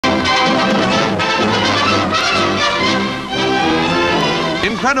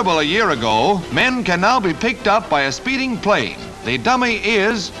Incredible a year ago, men can now be picked up by a speeding plane. The dummy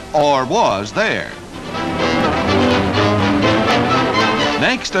is, or was, there.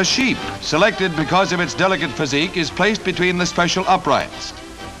 Next, a sheep, selected because of its delicate physique, is placed between the special uprights.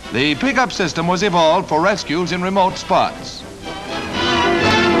 The pickup system was evolved for rescues in remote spots.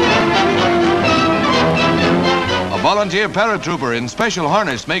 A volunteer paratrooper in special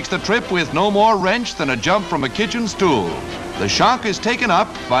harness makes the trip with no more wrench than a jump from a kitchen stool. The shock is taken up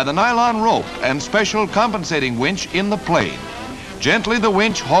by the nylon rope and special compensating winch in the plane. Gently, the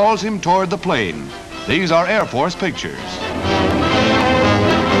winch hauls him toward the plane. These are Air Force pictures.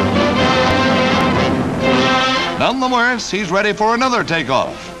 None the worse, he's ready for another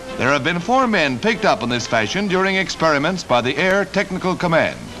takeoff. There have been 4 men picked up in this fashion during experiments by the Air Technical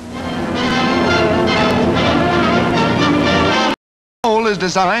Command. The pole is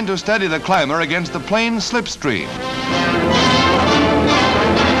designed to steady the climber against the plane's slipstream.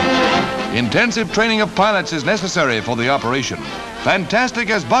 Intensive training of pilots is necessary for the operation. Fantastic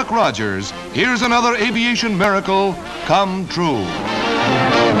as Buck Rogers, here's another aviation miracle come true.